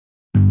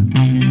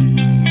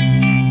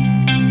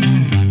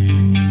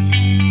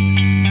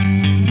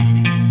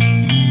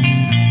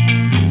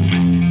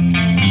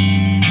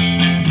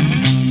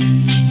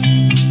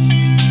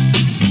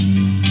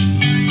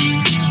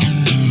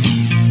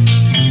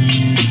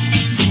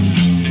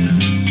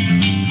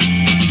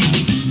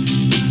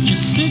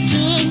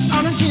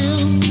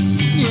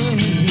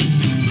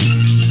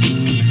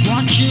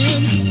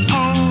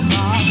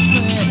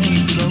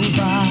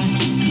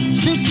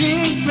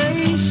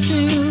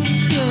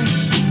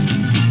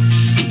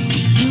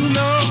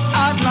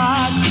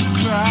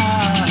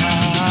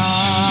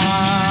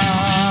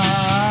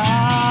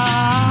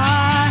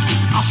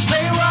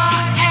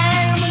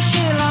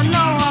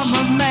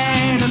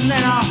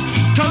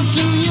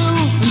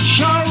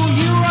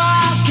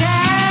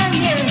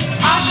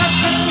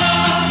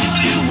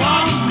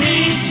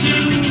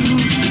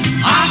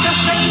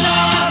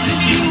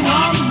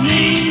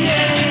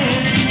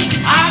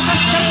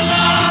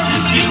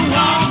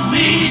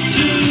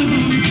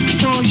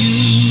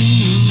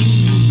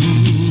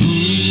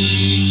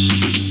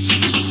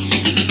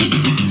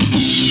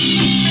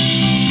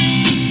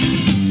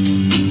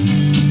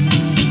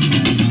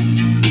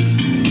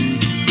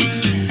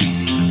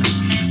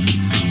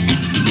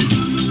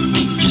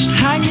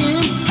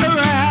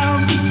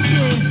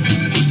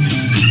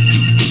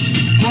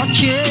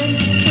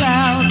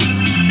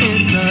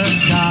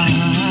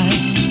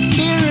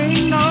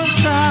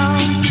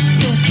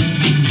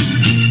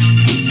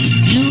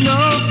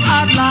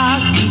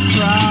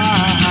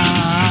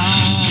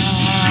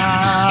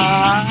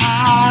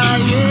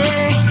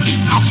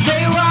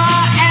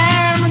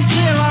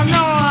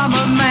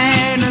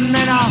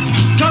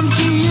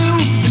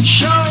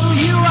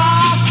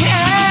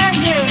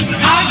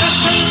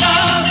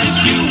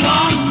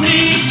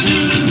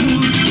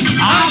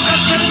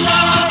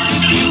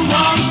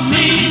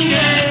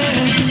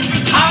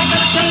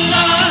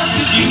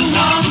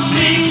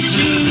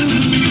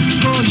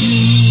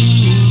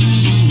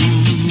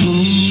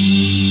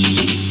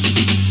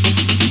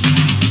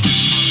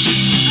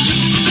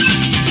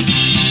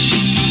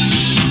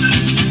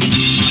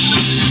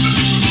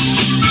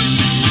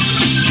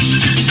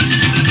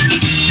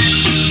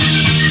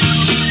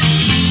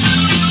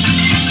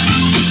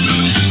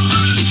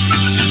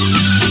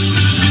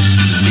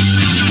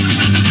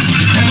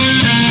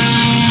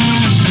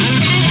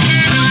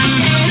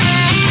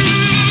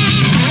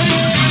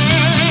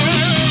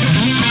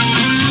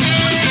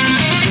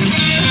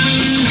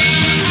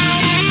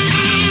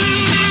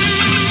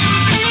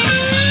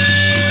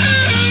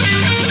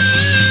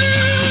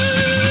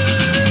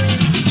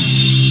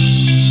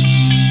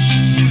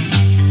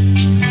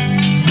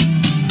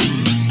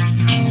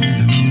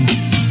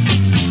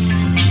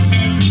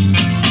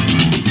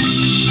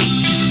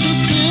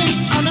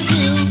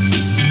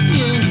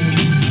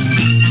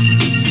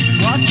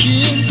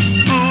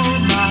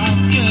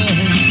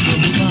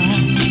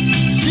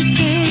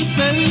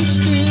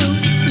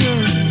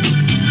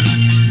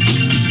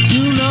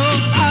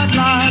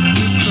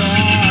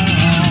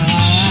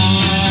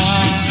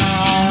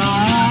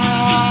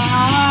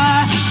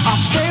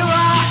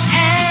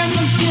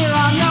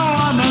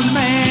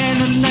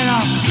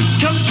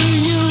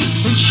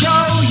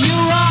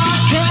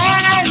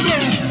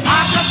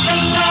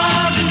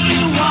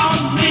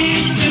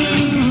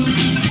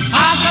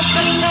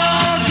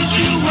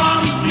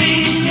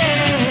Me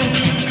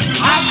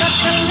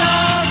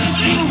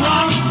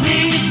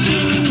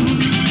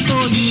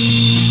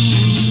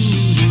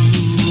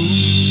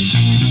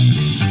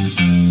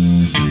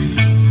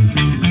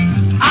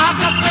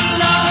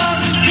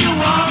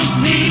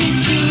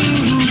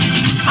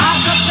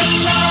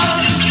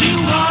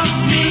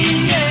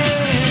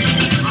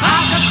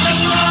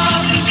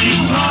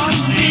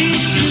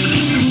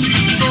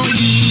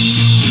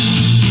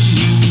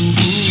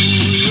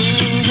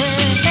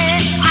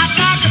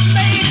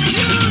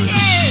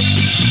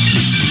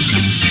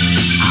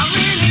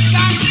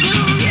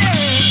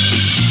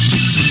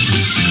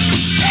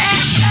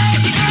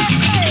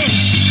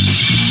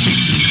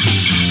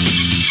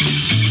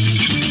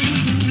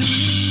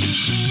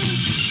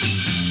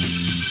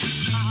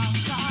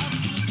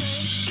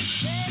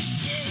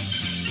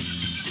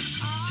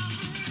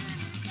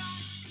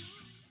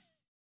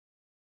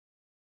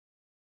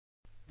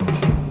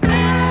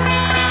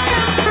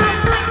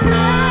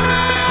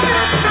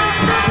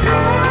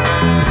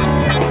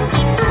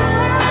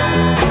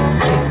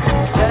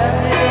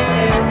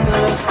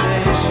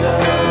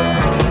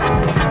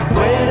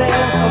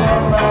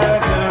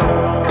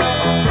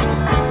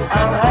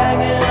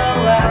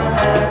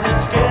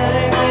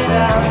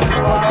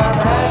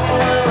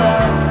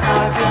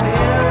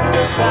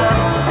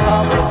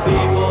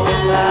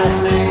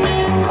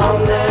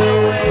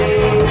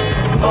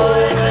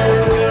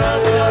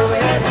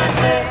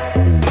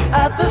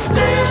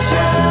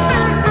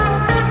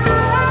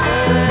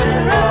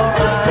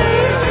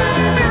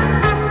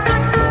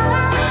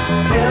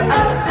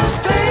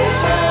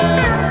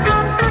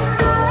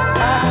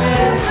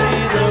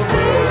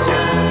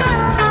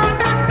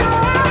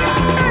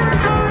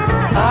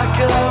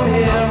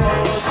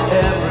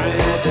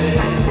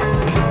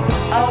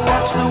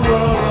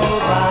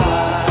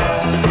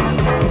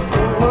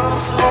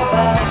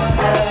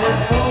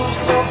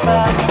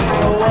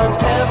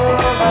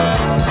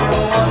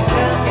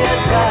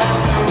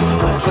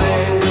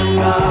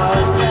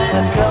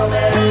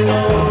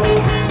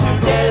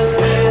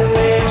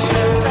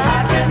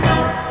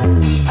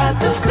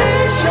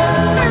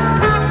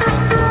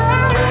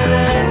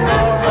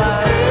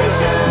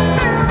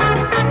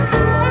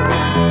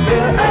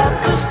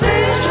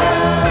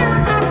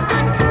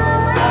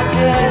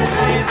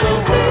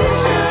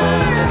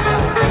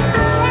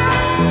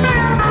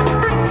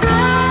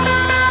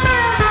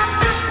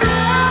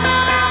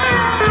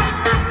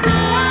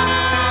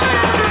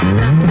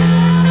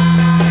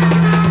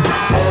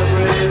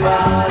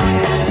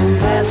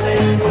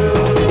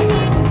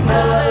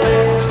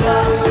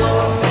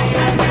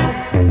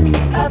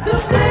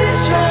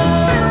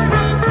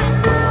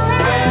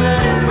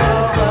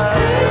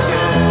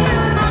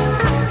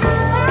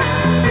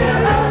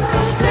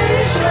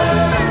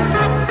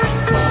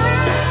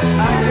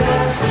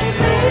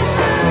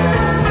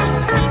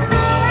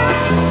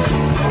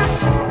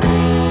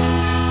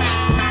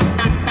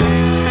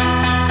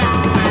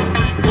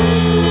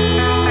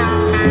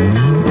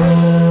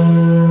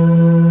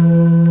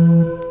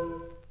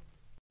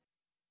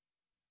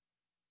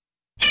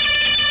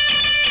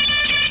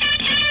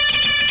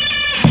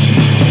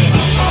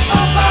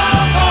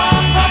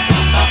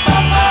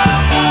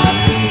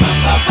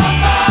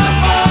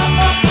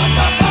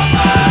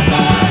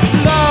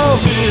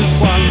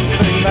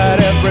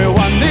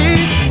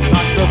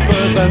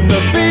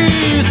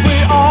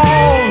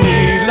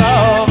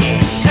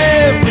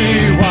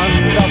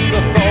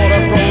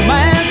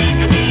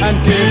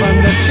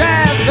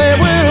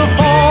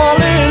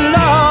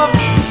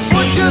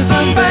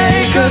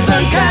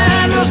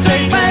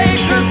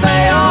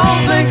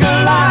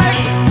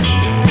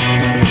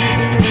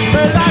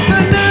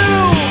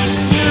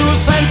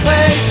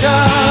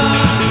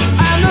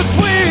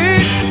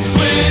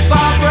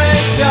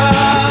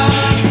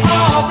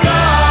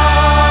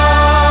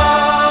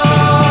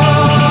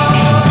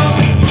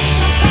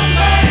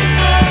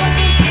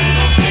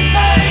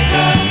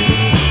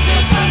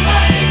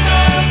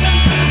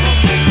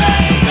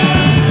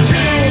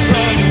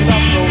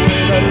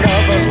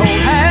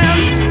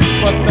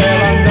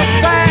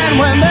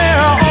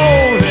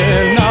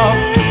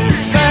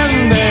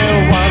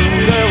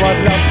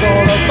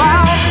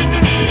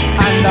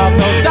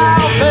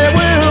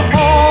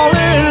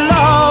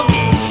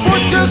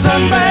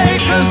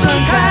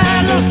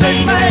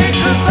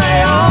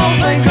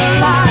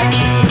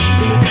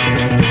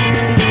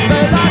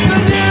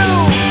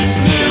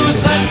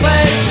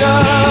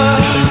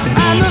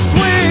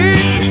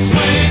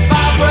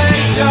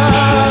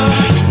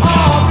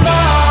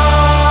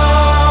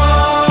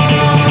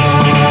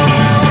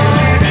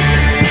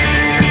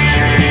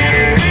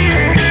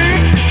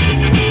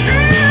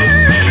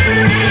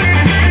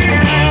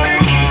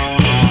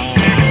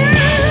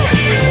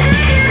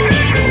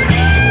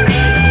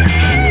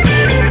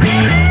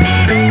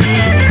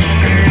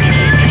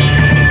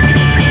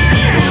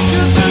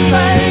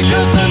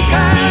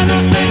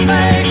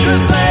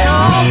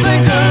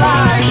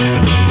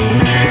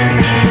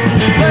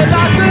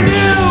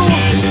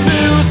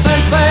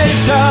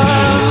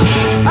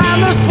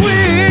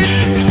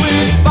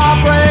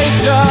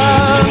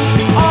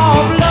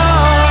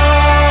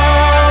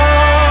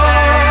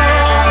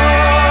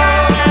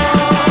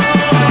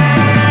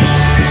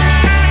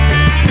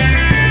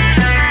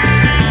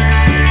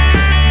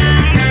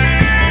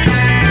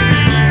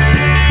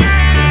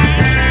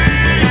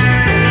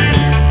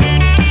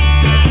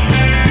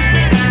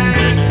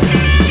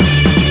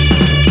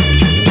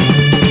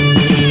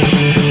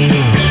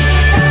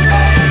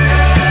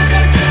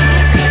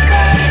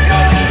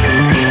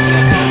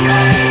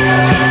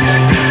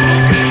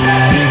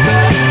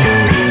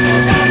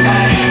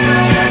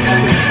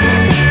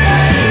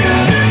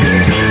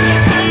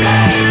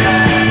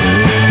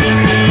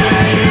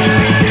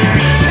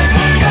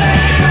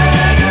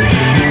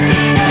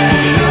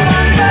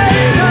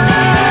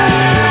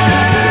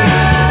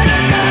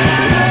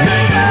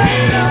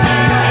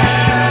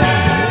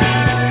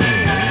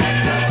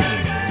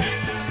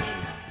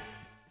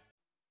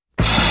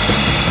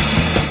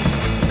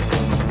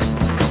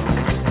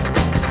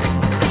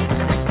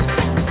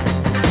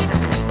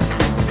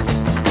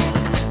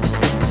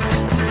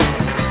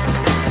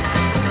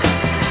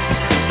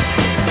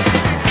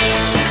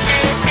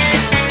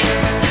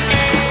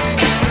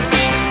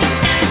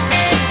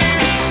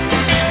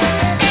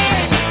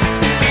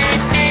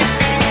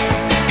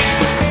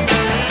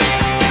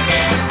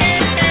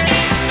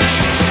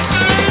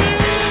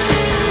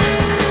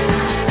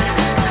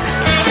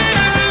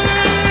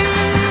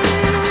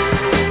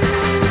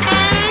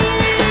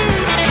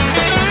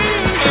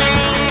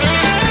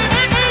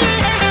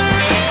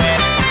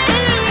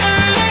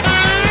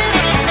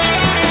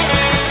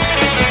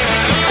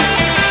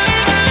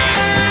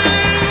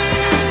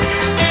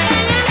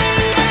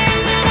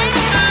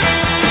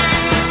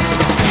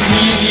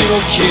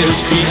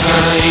cares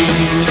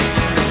behind.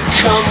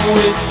 Come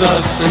with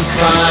us and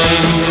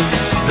find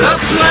the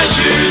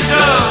pleasures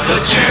of a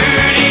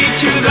journey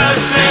to the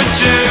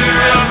center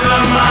of the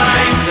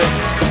mind.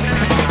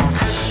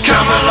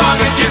 Come along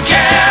if you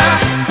care.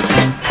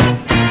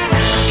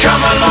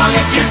 Come along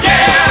if you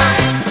dare.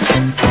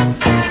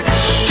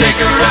 Take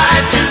a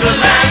ride to the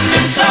land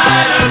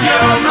inside of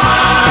your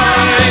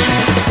mind.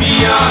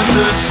 Beyond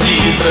the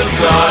seas of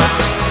thought,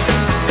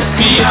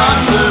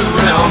 beyond the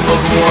realm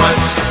of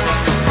what,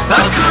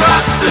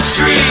 across the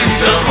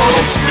streams of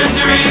hopes and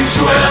dreams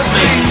where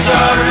things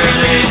are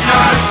really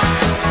not.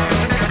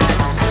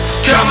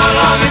 Come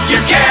along if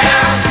you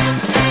care.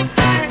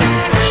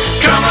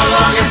 Come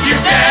along if you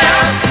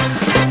dare.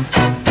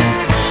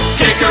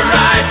 Take a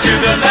ride to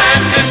the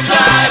land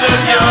inside of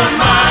your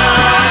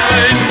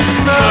mind.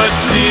 But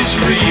please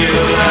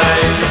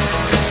realize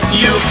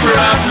you'll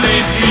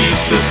probably be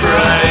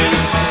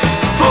surprised,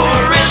 for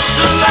it's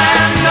a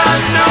land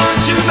unknown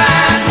to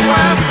man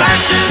where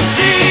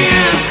fantasy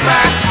is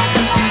back.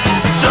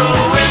 So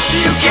if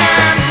you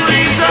can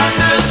please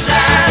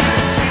understand,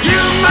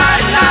 you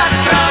might not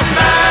come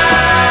back.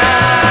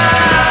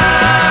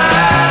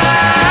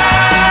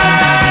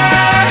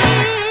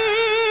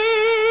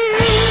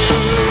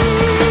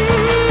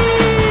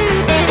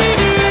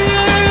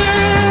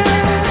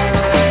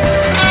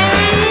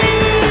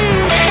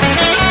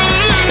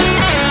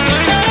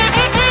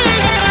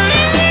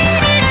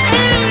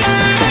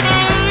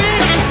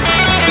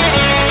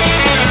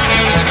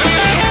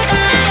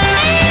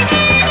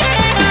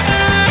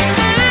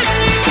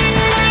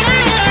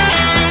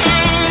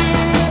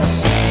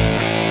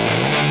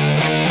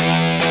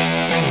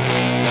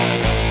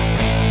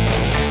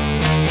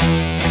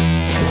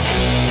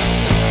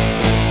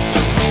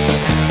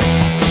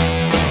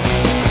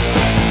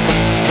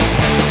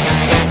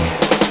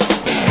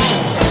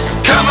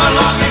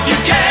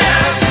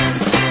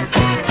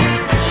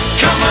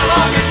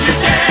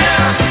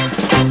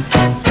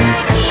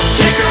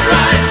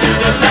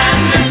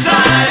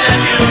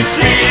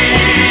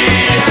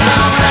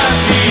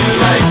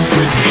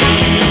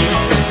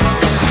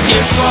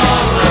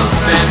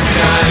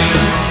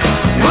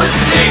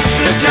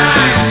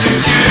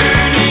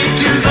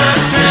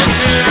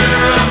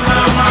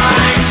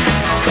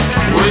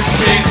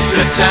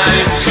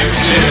 Time to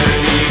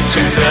journey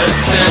to the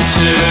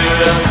center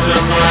of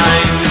the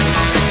mind.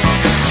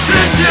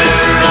 Center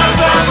of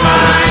the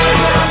mind.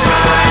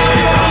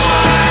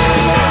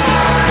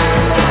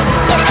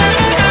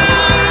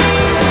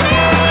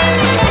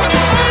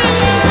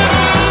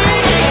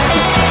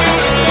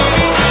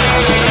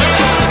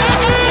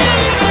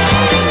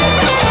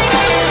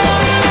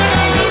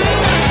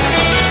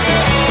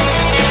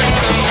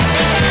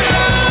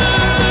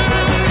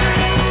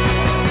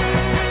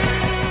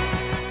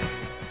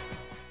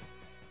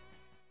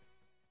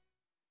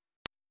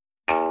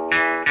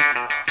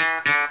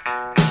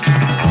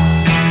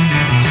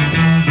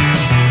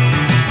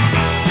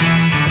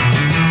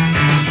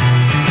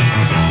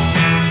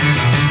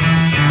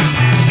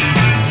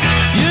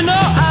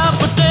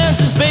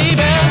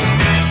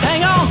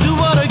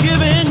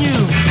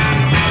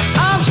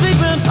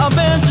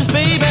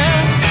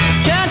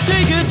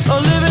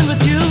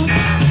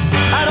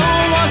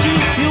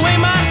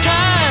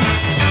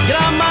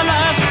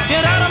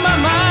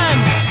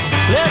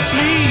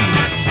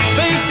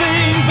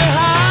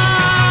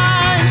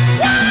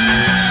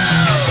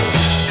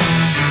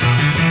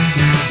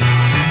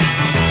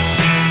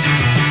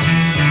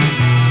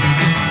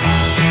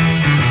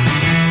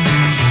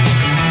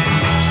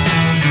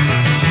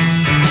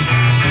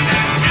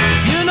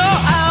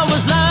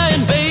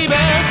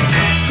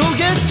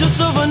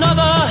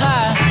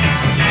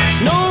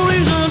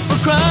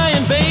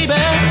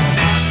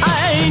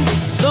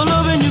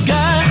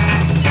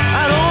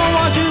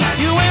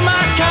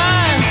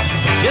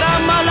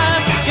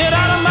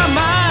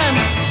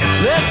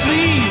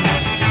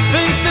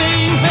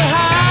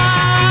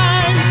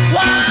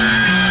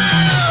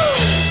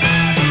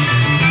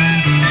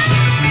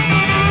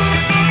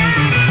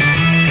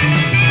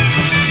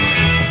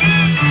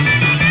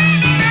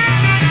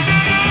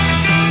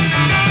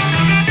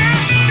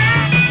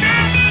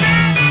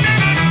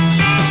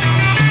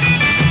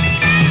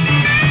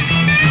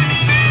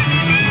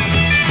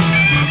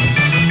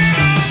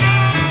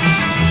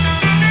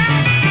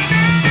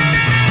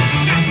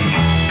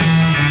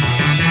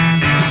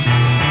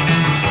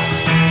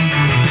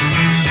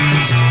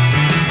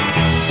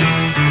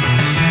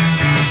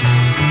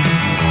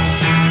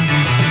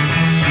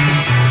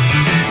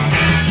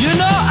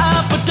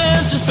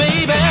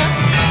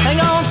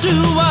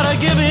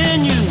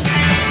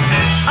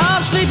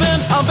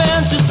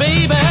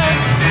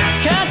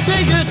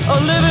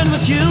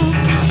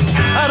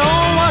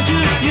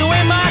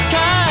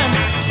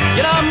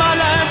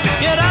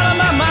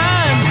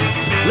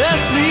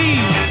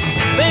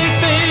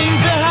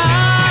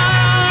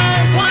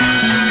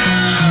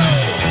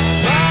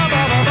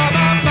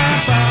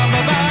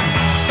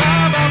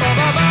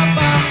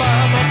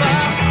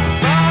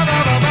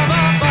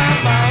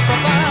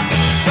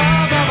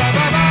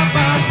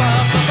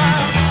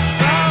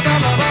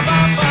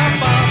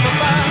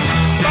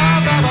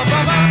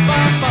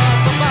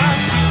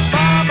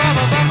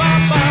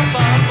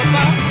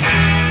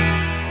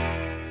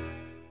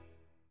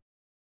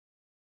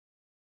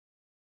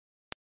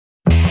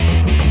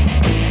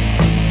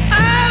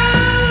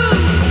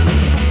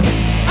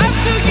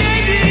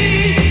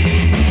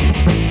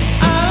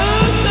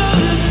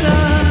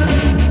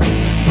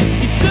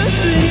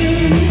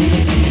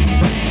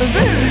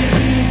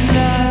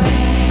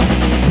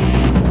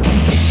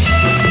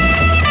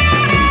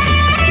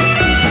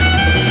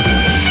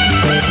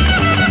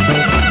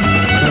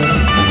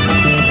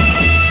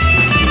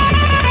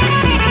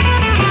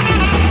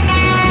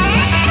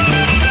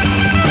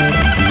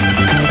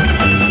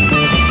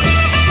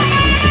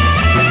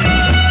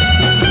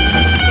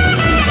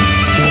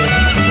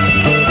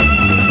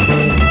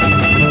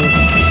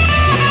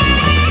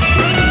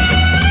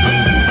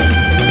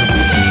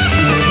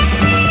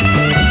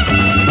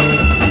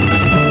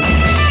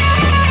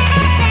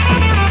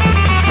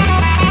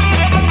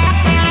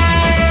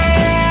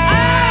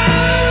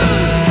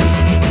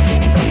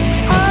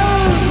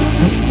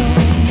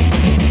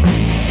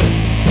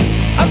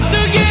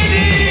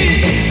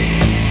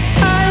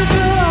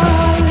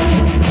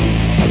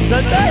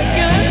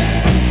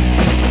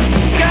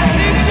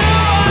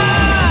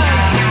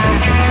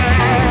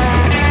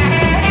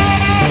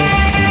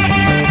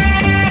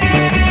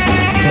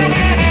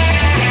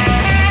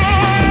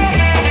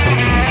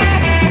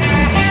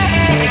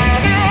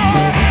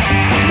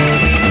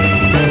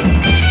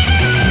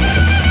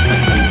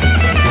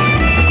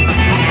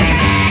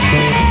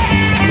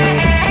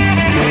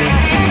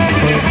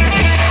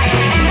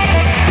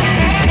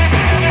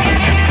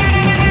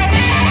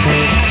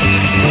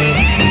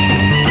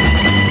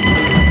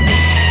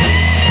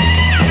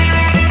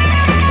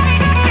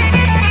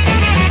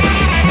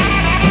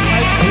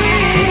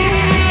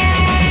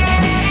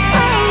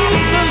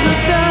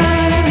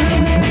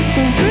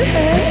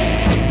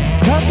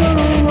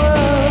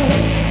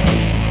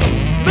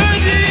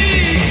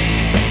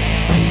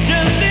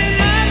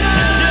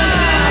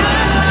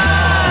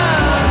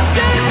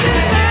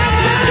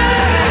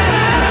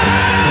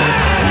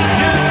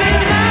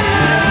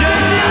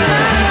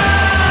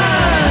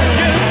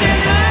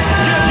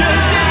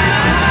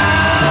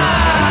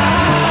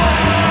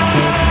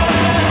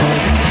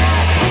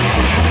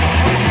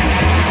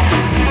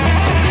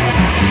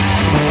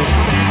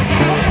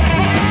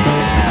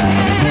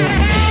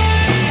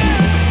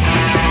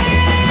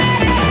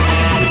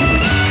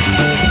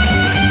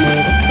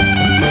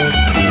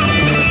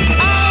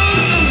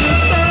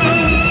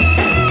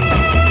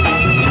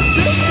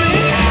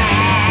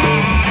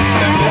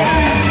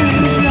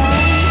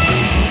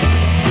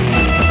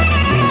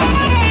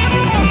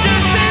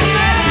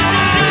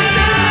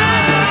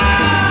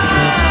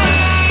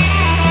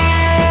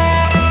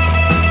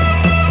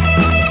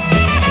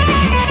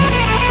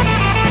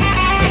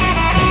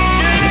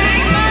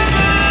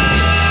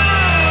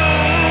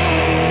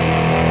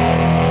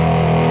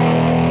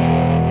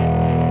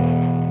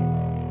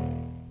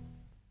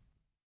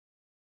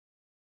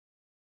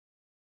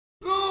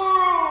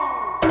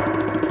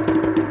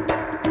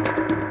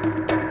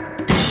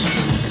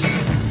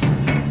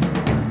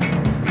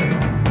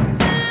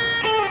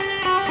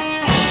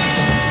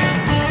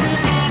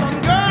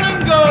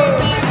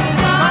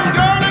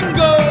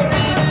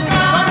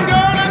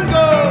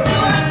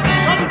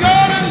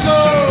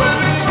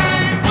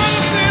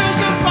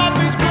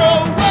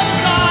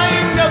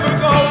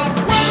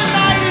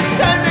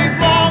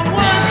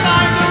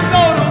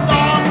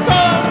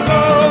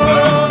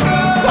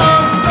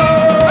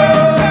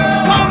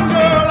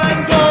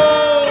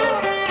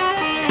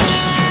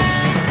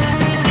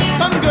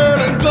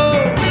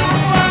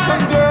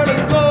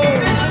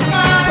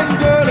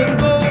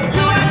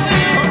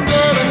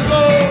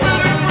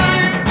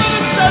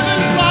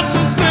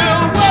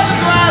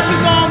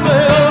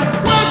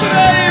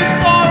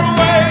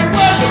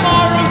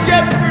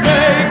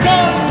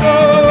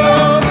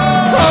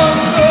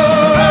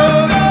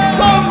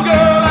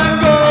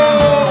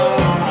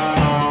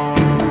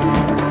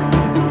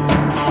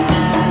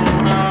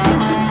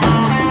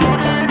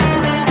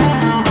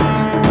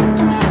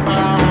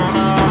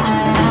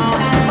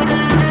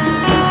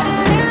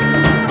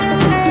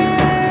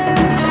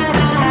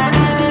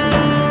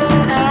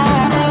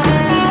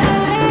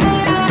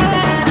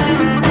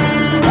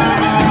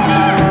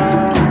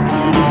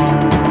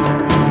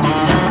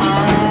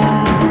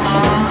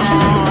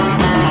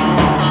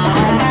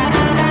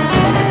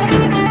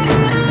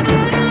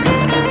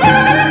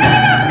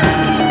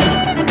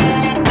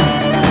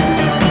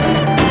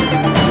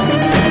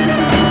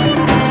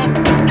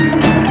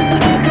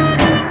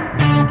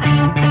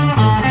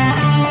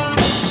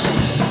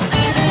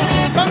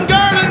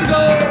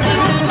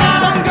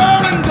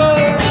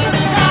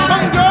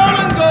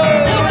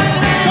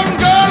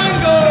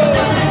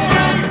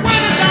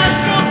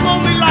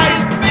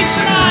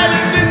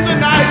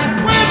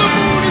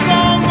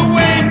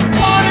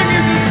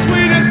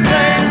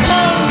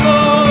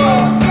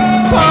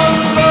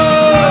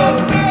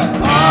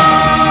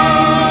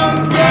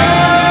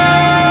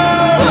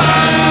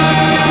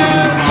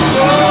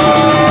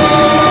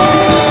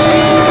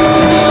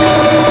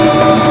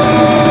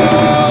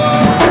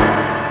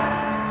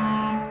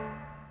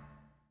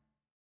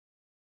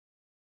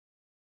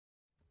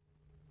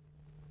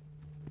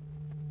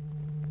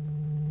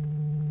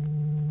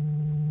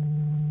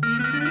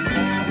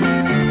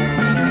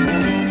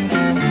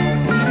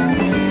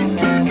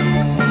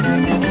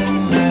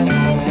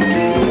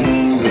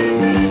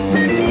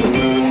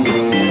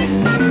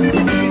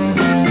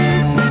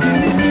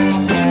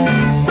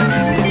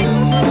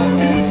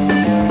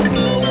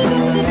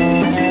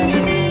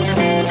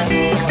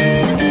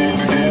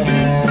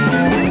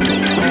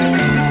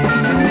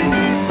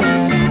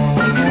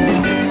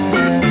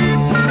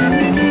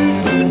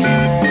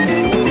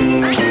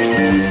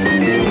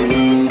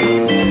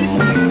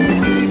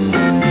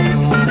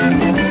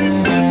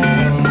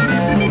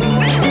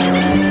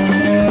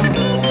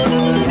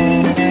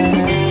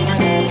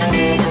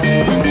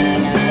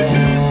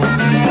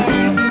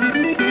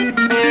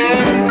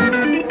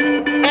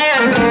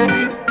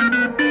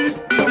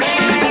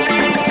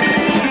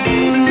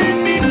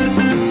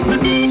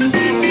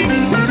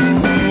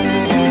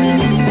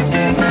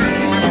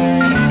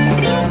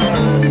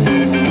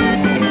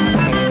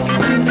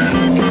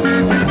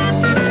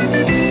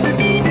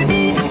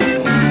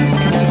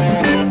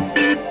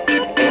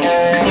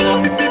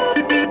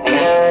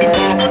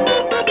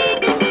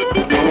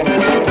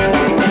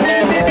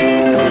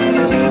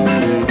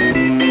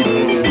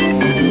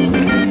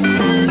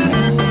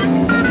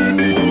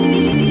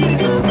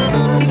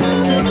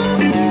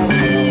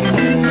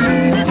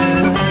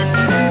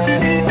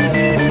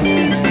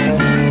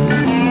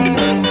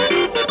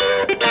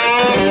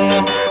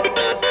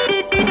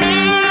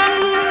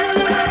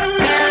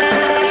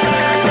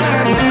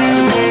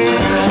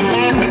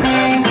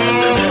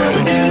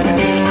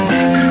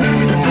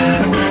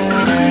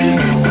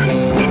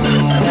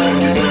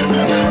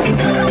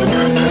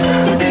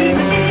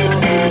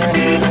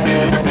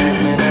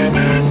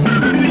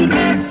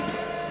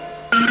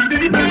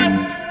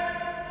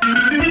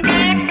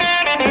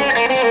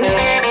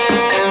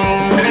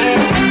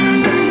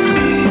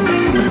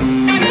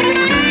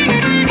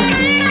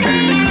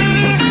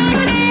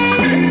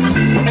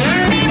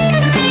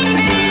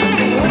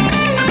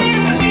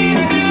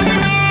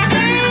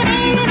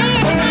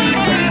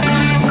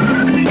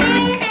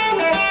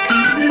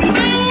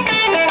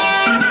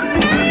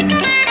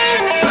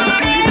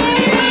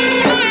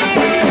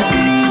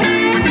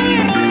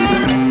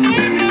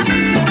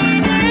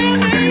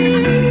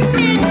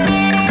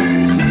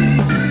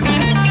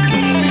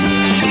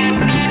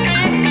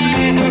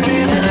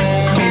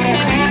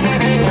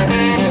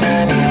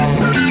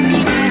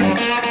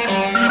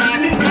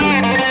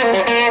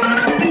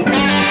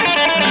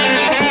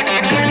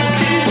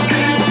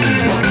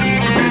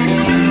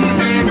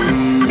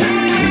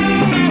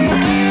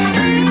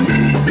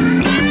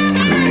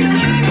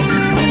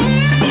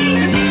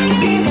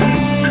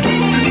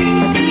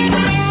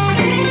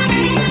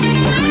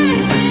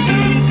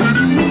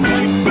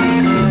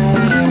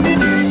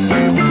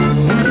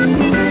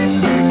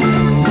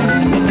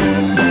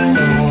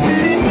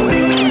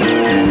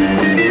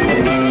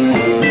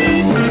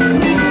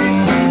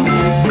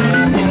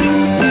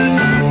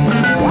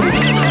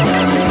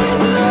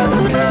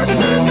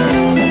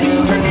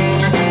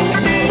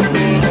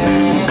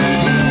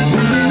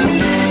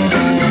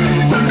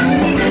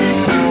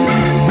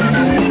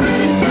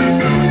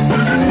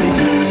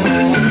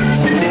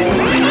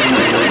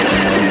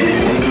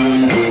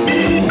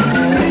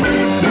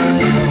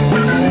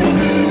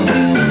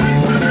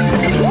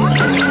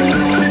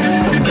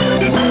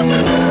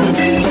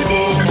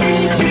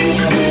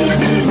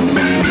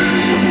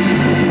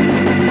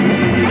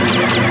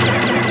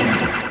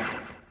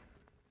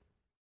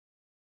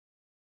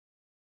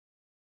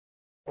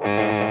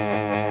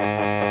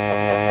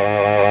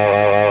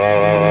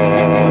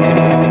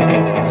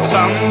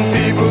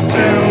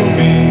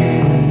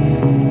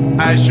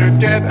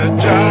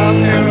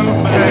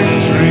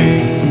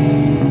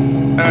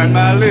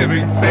 my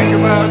living, think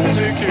about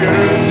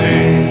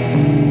security.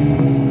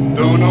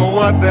 Don't know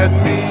what that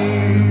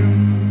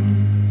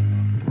means,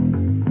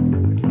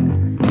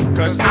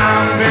 'cause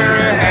I'm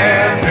very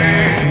happy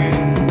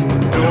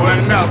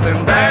doing nothing,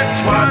 that's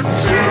what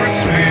suits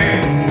me.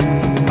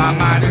 My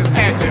mind is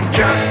active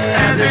just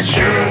as it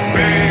should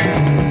be.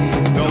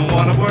 Don't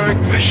wanna work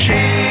machine,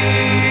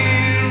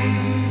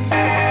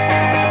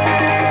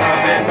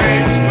 'cause it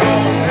makes no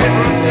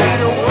difference if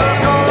you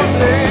work all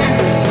day.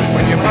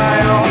 When you buy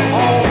your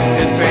home,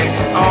 it takes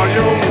all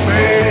your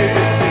pay.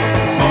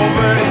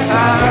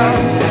 Overtime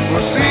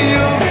will see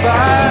you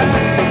by,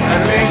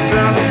 at least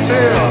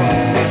until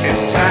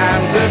it's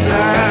time to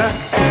die.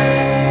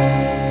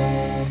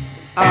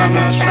 I'm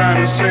not trying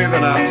to say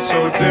that I'm so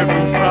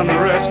different from the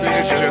rest. It's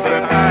just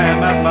that I am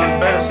at my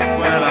best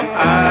when I'm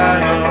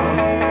idle.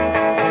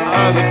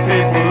 Other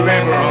people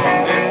labor on,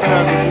 it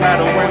doesn't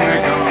matter when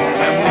they're gone.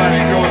 Their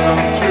money goes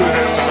on to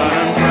the sun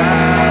and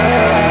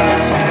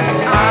grind.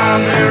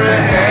 I'm very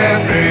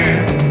happy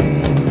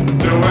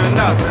doing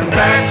nothing,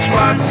 that's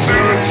what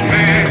suits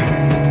me.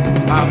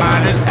 My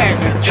mind is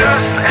active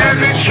just as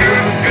it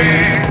should be.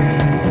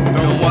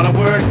 Don't wanna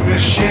work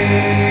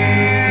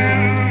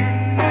machine,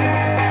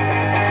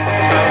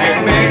 'cause it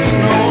makes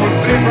no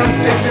difference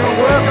if you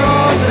work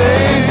all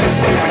day.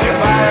 When you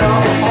buy a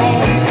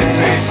home, it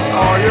takes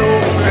all your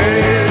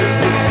pay.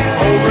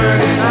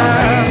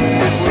 Overtime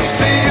will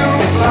see you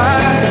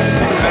fly,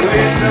 at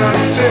least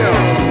until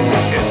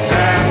it's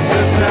time to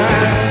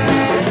die.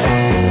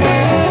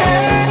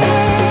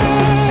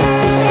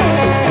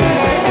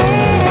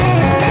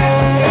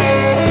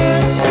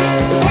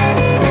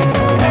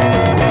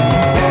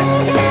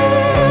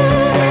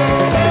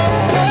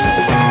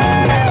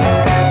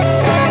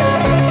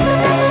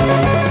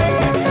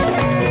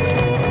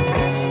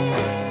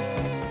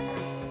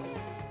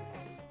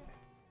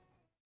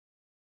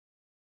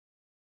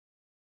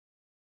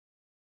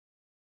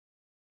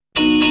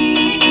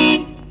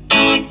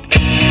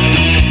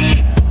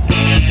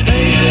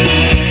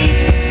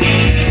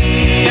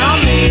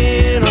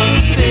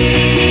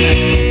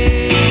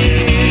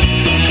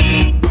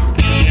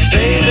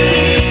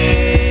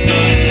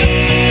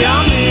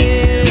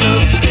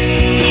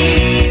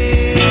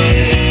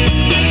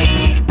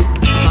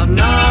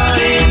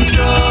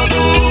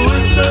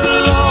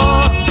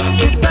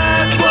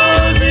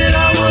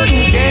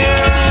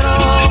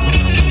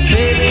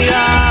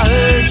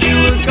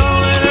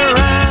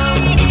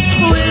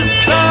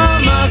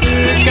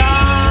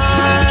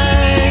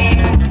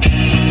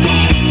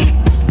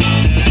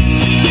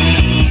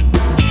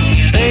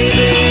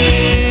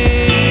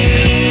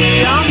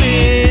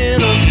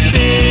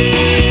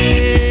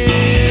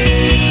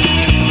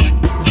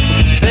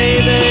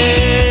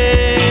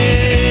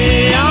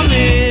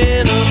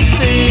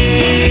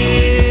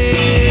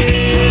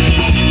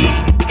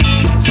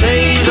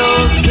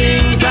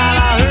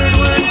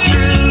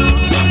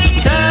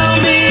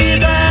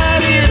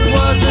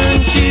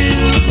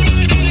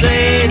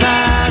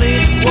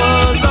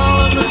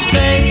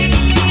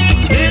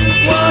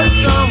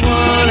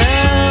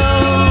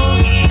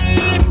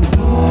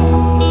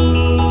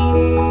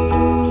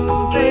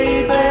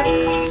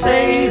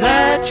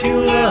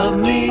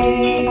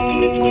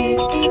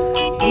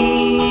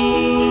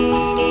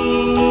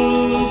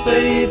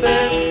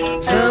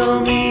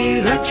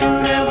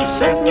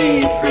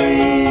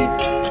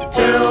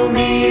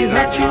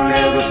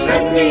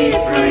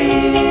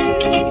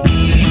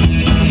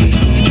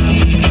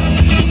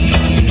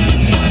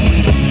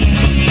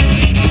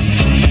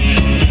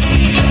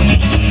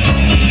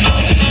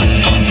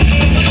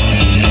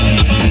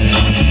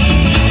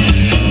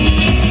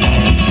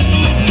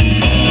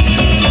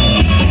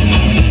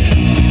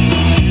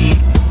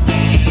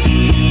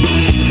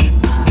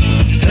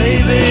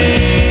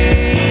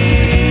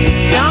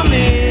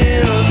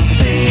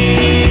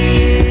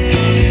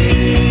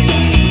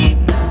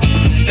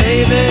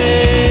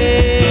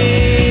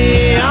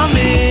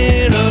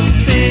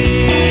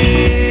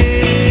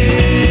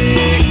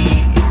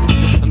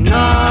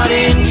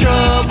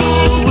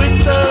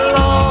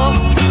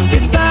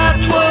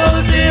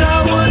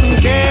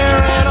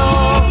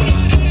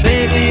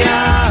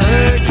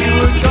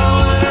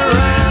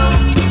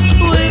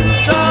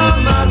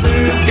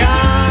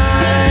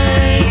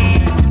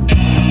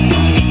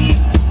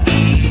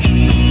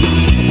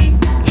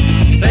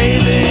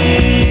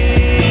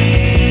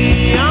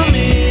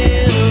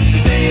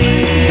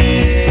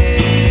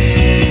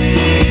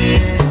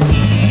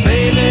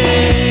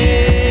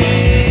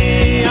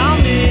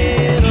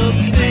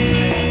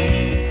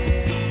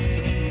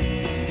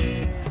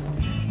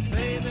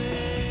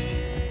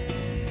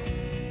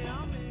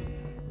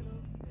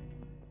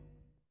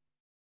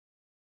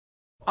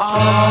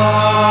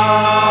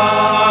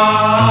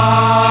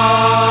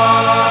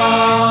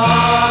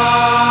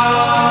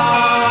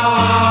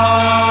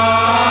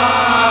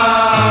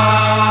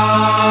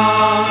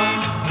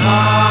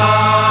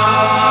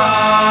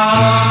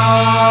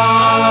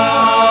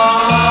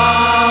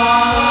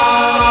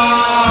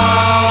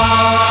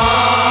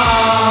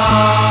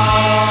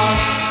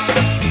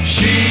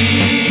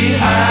 She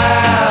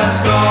has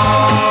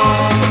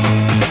gone.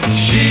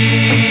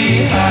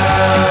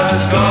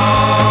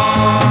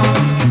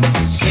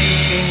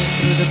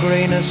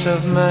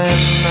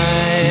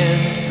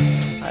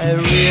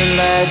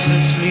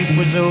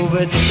 was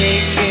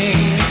overtaking.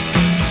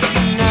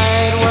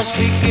 Night was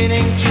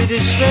beginning to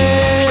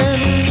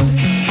descend.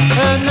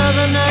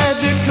 Another night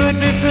that could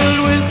be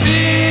filled with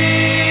fear.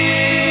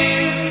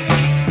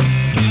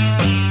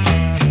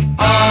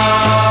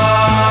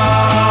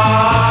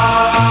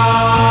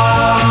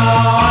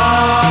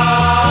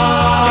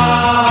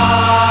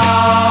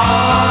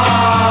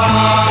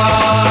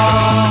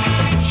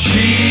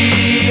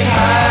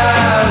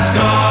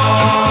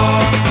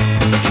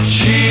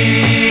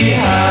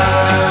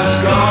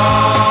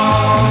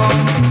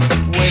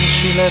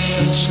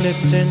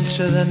 Slipped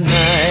into the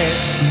night,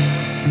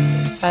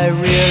 I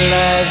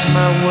realized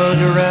my world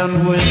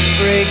around was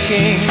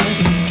breaking.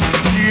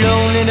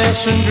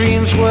 Loneliness and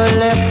dreams were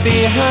left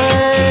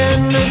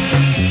behind.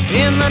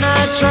 In the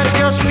nights I'd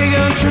just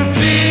begun to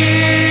feel.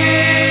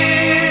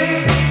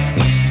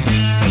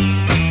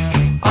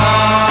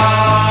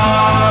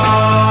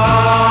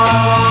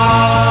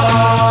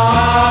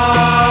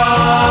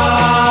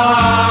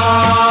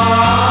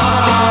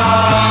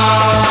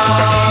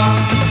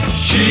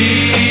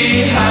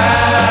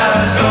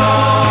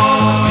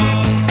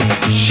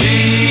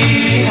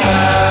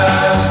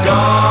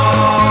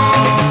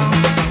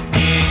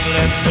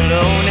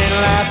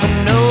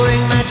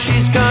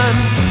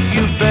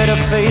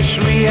 Face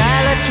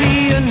reality,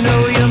 you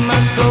know you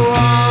must go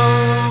on.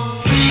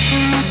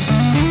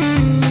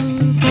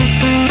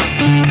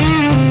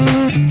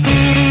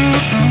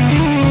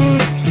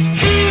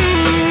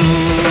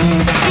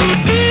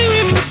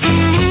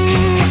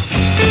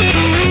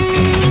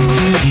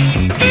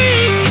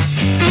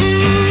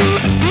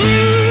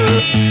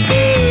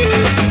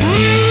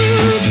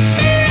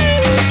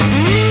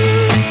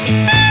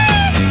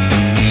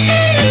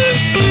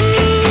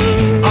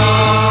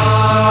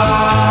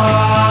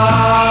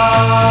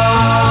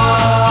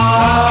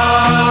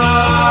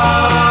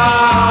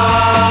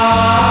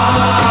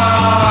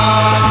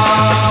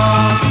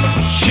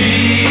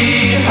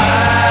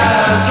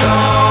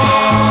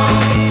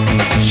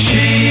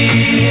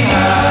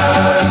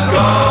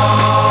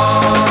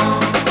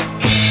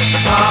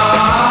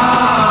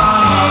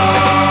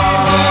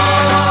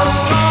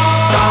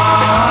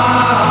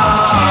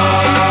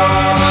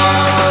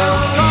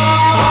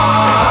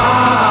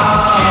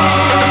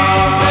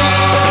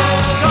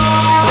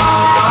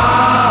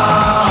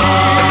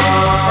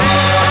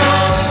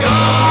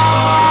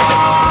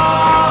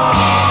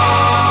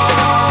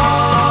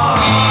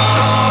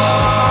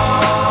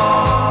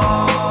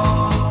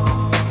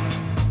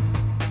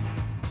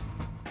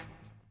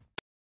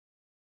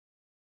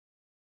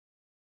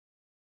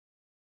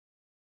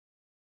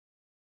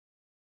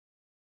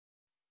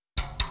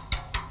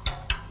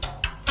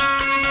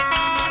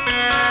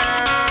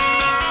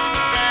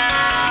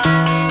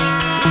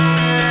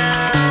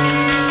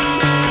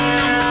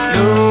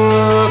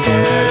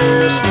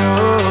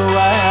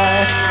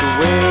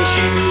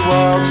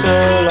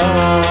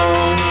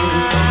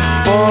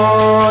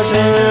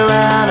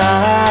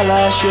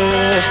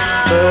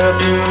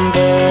 Perfume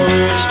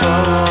very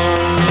strong.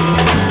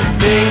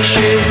 Think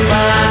she's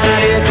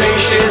mighty, think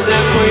she's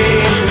a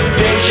queen,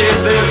 think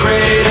she's the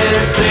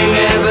greatest thing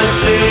ever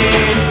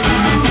seen.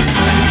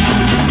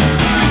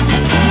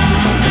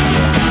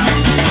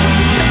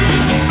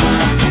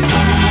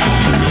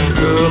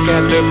 Look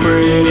at the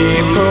pretty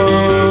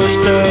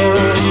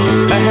posters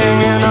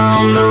hanging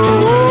on the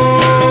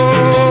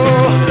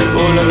wall.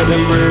 Oh, look at the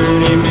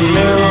pretty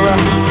mirror,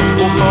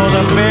 oh, for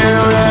the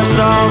fairest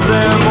of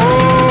them all.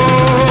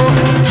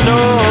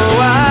 Snow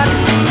White,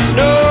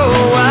 Snow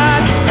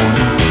White.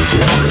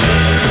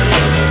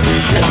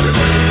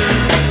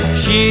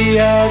 She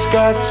has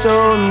got so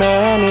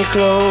many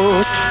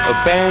clothes, a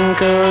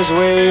banker's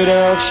weight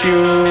of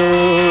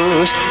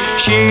shoes.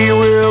 She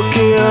will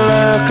kill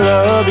a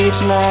club each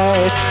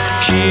night,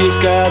 she's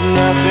got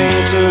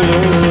nothing to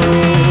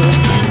lose.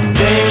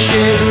 Think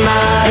she's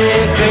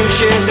mighty, think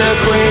she's a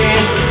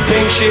queen,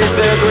 think she's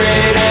the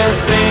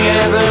greatest thing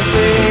ever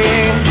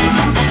seen.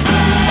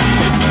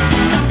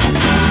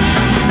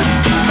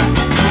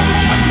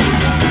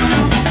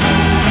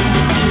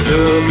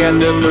 Look at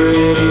the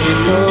pretty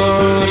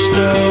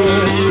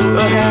posters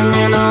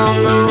hanging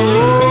on the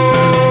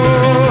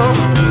wall.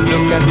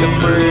 Look at the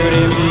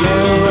pretty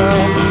mirror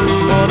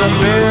for the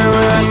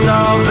fairest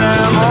of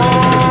them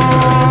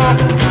all.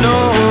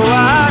 Snow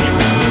White,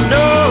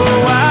 Snow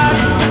White.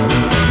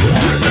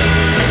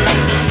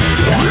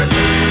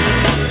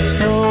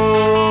 Snow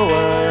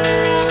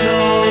White,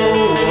 Snow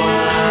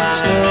White,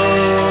 Snow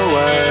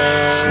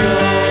White,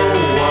 Snow White,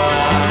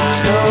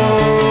 Snow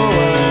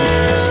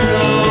White, Snow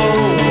White.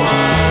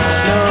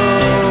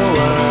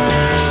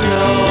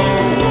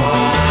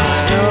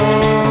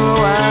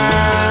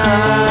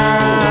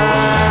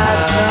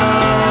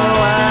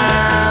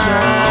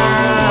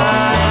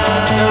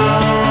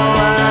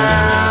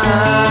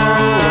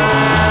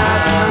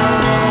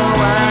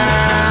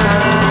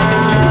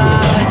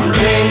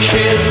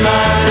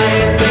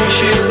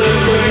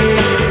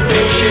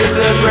 She's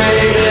the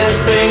greatest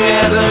thing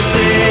ever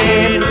seen.